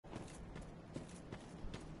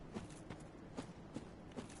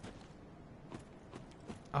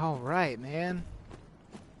Alright, man.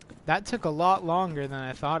 That took a lot longer than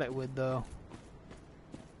I thought it would, though.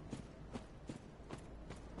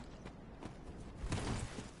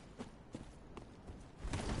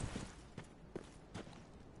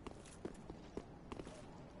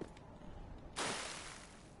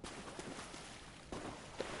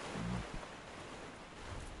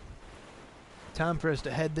 Time for us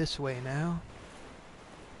to head this way now.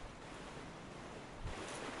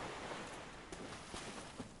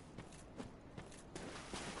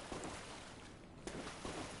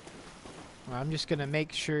 I'm just gonna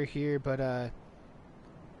make sure here, but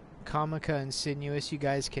Comica and Sinuous, you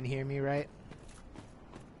guys can hear me, right?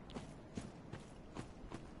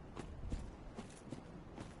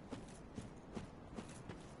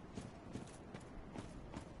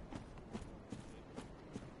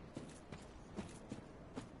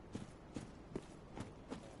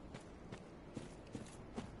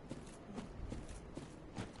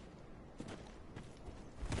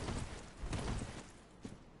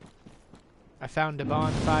 I found a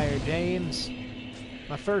bonfire, James.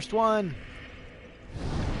 My first one.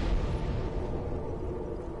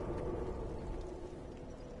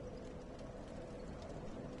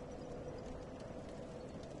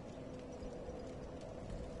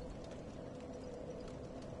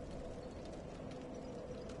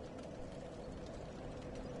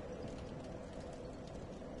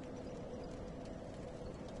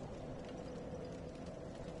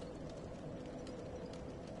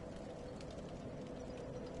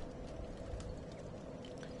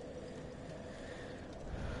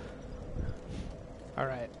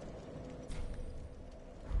 Alright.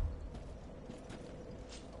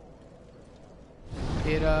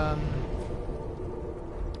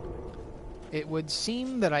 It would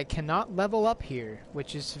seem that I cannot level up here,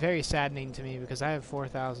 which is very saddening to me because I have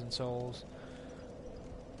 4,000 souls.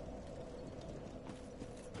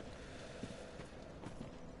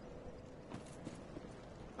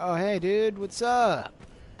 Oh, hey, dude, what's up?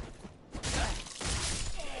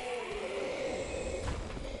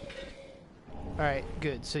 Alright,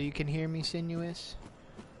 good. So you can hear me, Sinuous?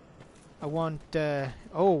 I want,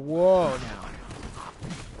 oh, whoa, now.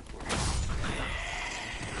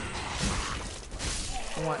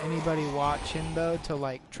 I want anybody watching, though, to,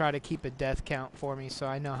 like, try to keep a death count for me so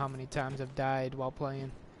I know how many times I've died while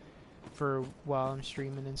playing. While I'm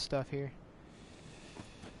streaming and stuff here.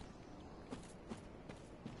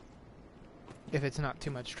 If it's not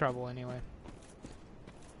too much trouble, anyway.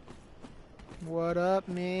 What up,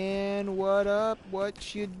 man? What up?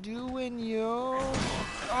 What you doing, yo?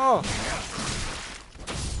 Oh!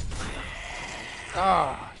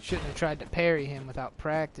 Oh, shouldn't have tried to parry him without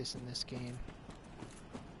practice in this game.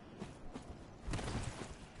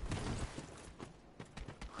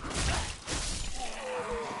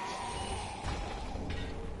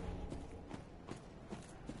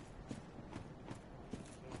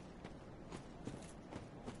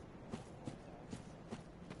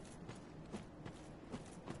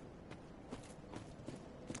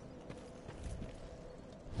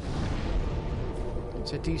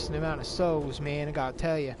 It's a decent amount of souls, man, I gotta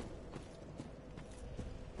tell you.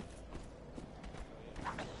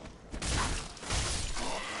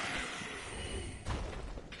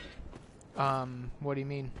 What do you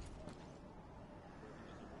mean?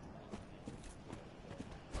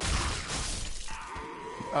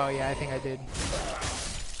 Oh yeah, I think I did.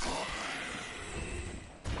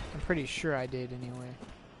 I'm pretty sure I did anyway.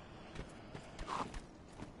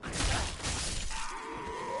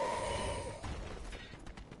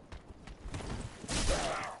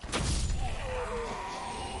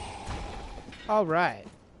 Alright.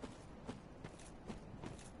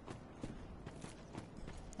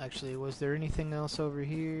 Actually, was there anything else over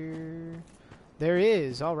here? There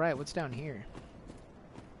is. Alright, what's down here?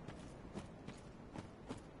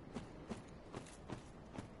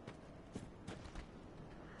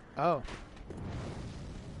 Oh.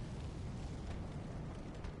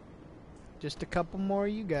 Just a couple more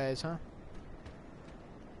of you guys, huh?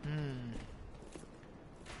 Hmm.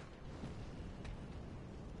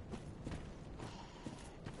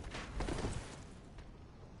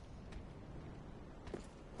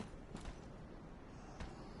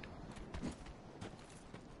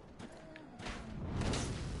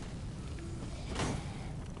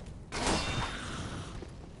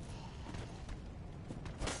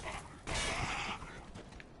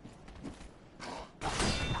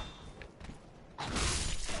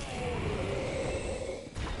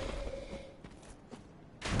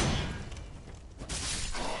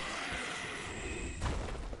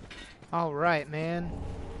 Alright, man.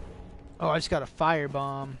 Oh, I just got a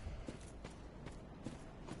firebomb.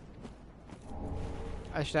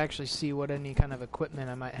 I should actually see what any kind of equipment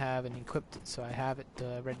I might have and equipped it so I have it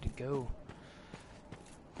ready to go.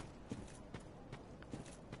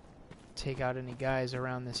 Take out any guys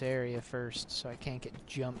around this area first so I can't get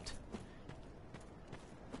jumped.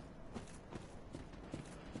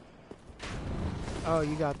 Oh,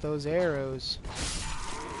 you got those arrows.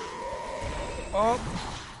 Oh!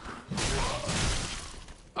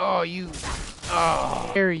 Oh, you...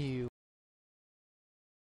 Oh! Dare you?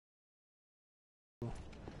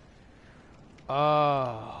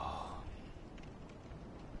 Oh.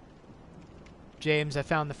 James, I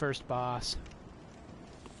found the first boss.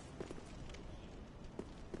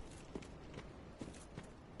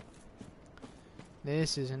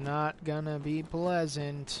 This is not gonna be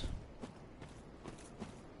pleasant.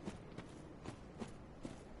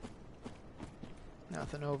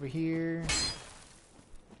 Nothing over here.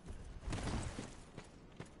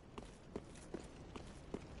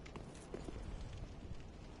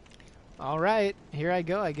 Alright, here I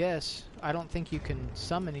go, I guess. I don't think you can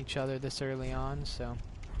summon each other this early on, so...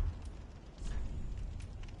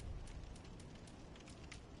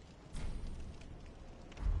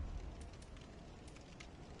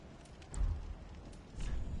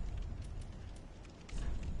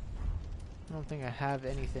 I don't think I have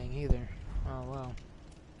anything either. Oh, well.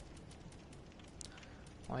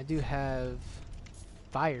 Well, I do have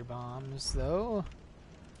fire bombs, though.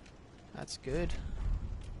 That's good.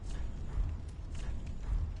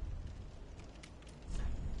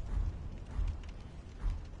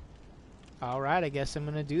 Alright, I guess I'm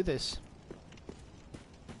gonna do this.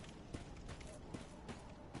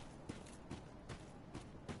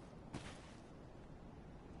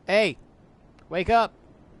 Hey! Wake up!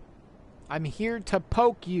 I'm here to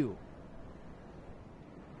poke you.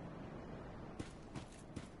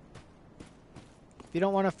 If you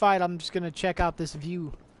don't want to fight, I'm just gonna check out this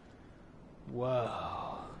view.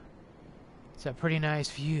 Whoa. It's a pretty nice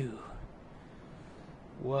view.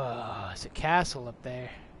 Whoa, it's a castle up there.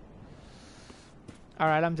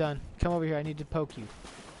 Alright, I'm done. Come over here, I need to poke you.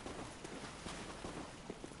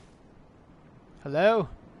 Hello?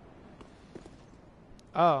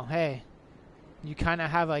 Oh, hey. You kind of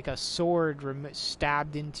have like a sword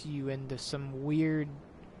stabbed into you into some weird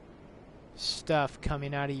stuff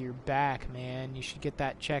coming out of your back, man. You should get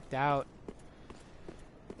that checked out.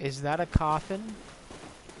 Is that a coffin?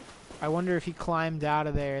 I wonder if he climbed out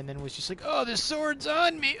of there and then was just like, oh, the sword's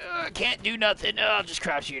on me. I can't do nothing. Oh, I'll just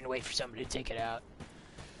crouch here and wait for somebody to take it out.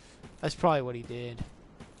 That's probably what he did.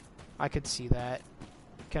 I could see that.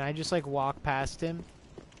 Can I just like walk past him?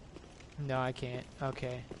 No, I can't.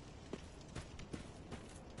 Okay.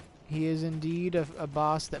 He is indeed a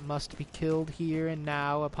boss that must be killed here and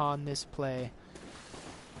now upon this play.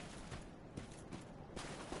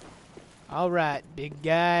 Alright, big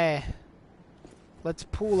guy. Let's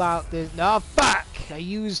pull out this... Oh, fuck! I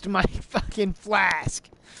used my fucking flask.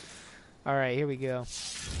 Alright, here we go.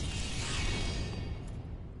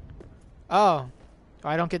 Oh.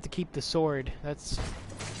 I don't get to keep the sword. That's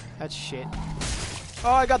shit.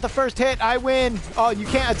 Oh, I got the first hit. I win. Oh, you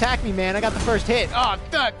can't attack me, man. I got the first hit. Oh,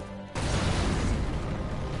 fuck.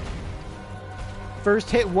 First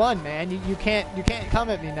hit won, man. You can't come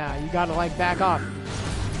at me now. You gotta like back off.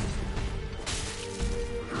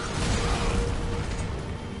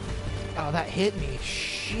 Oh, that hit me.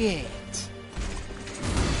 Shit.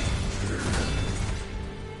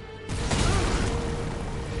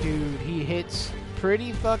 Dude, he hits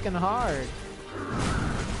pretty fucking hard.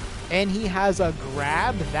 And he has a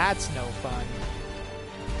grab? That's no fun.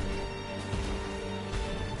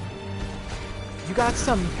 You got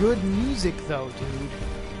some good music though, dude.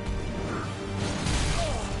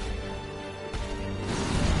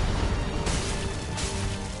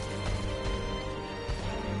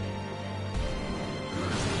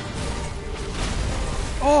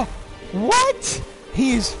 Oh, what?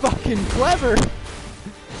 He is fucking clever.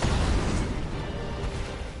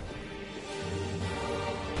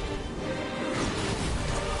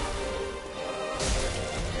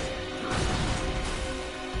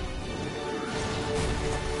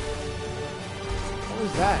 What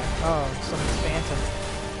was that? Oh, someone's phantom.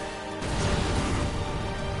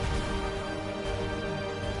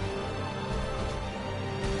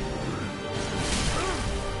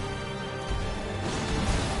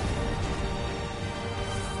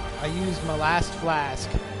 I used my last flask.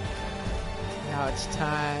 Now it's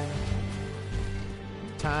time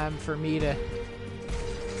for me to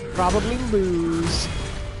probably lose.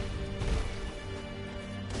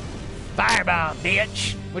 Firebomb,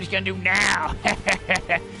 bitch! What are you gonna do now?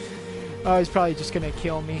 Oh, he's probably just gonna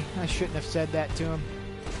kill me. I shouldn't have said that to him.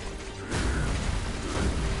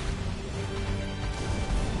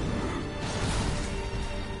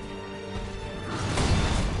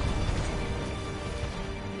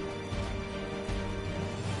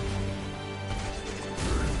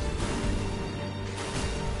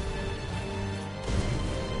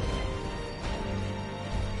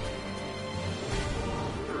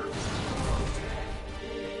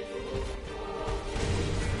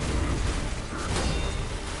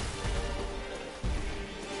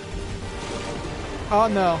 Oh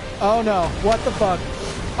no. Oh no. What the fuck?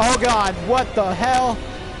 Oh god, what the hell?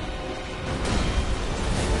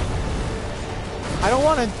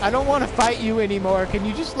 I don't wanna fight you anymore. Can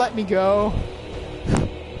you just let me go?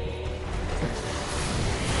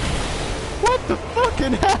 What the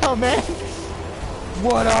fucking hell, man?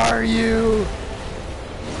 What are you?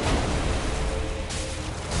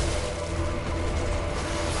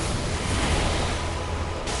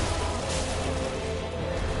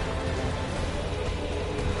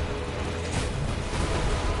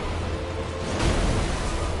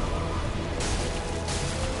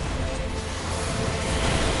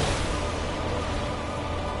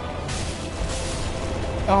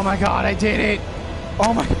 Oh my god, I did it!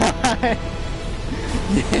 Oh my god!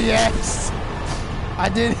 Yes! I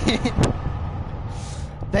did it!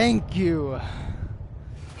 Thank you!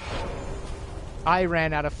 I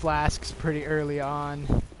ran out of flasks pretty early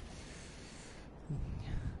on.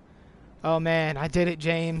 Oh man, I did it,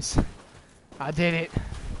 James. I did it.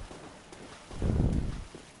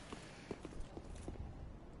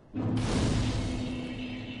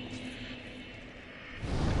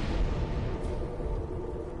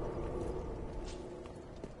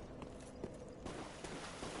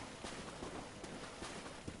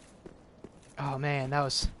 Oh man, that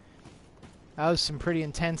was some pretty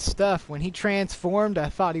intense stuff. When he transformed, I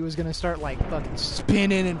thought he was gonna start like fucking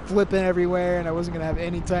spinning and flipping everywhere, and I wasn't gonna have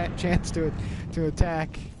any chance to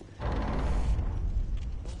attack.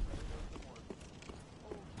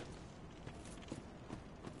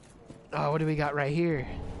 Oh, what do we got right here?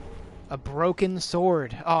 A broken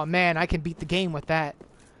sword. Oh man, I can beat the game with that.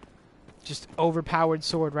 Just overpowered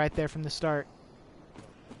sword right there from the start.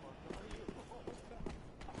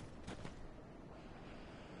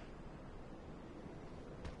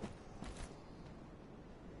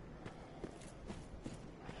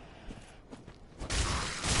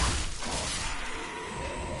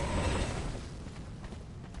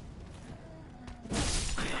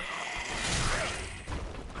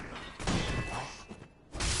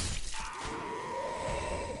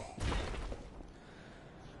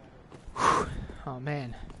 Oh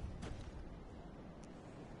man.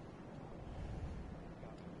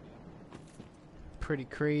 Pretty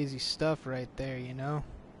crazy stuff right there, you know?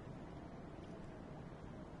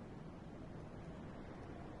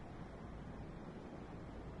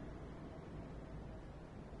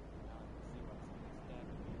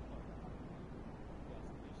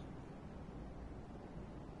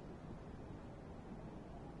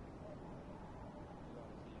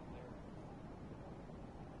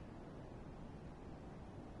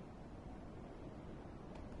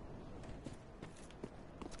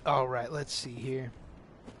 All right, let's see here.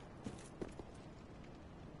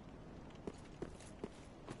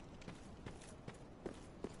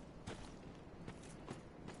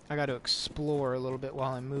 I got to explore a little bit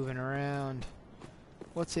while I'm moving around.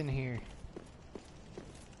 What's in here?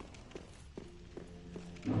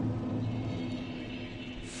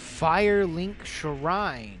 Firelink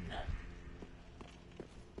Shrine.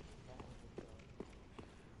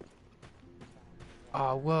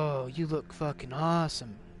 Oh, whoa, you look fucking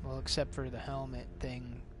awesome. Well, except for the helmet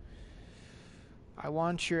thing. I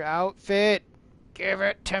want your outfit. Give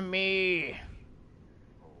it to me.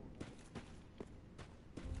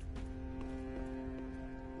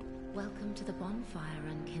 Welcome to the bonfire,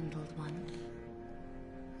 unkindled one.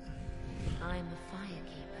 I'm a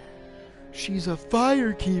firekeeper. She's a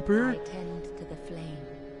firekeeper. I tend to the flame.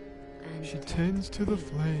 And She tends to the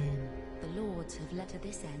flame. The lords have let to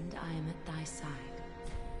this end. I am at thy side.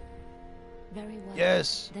 Very well.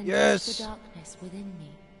 Yes, Then yes. touch the darkness within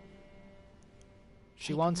me.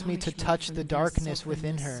 She wants me to touch the darkness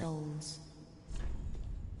within her. Souls.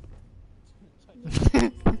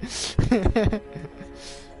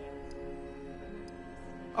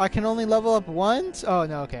 I can only level up once? Oh,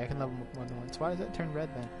 no, okay, I can level up more than once. Why does that turn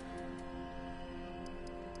red then?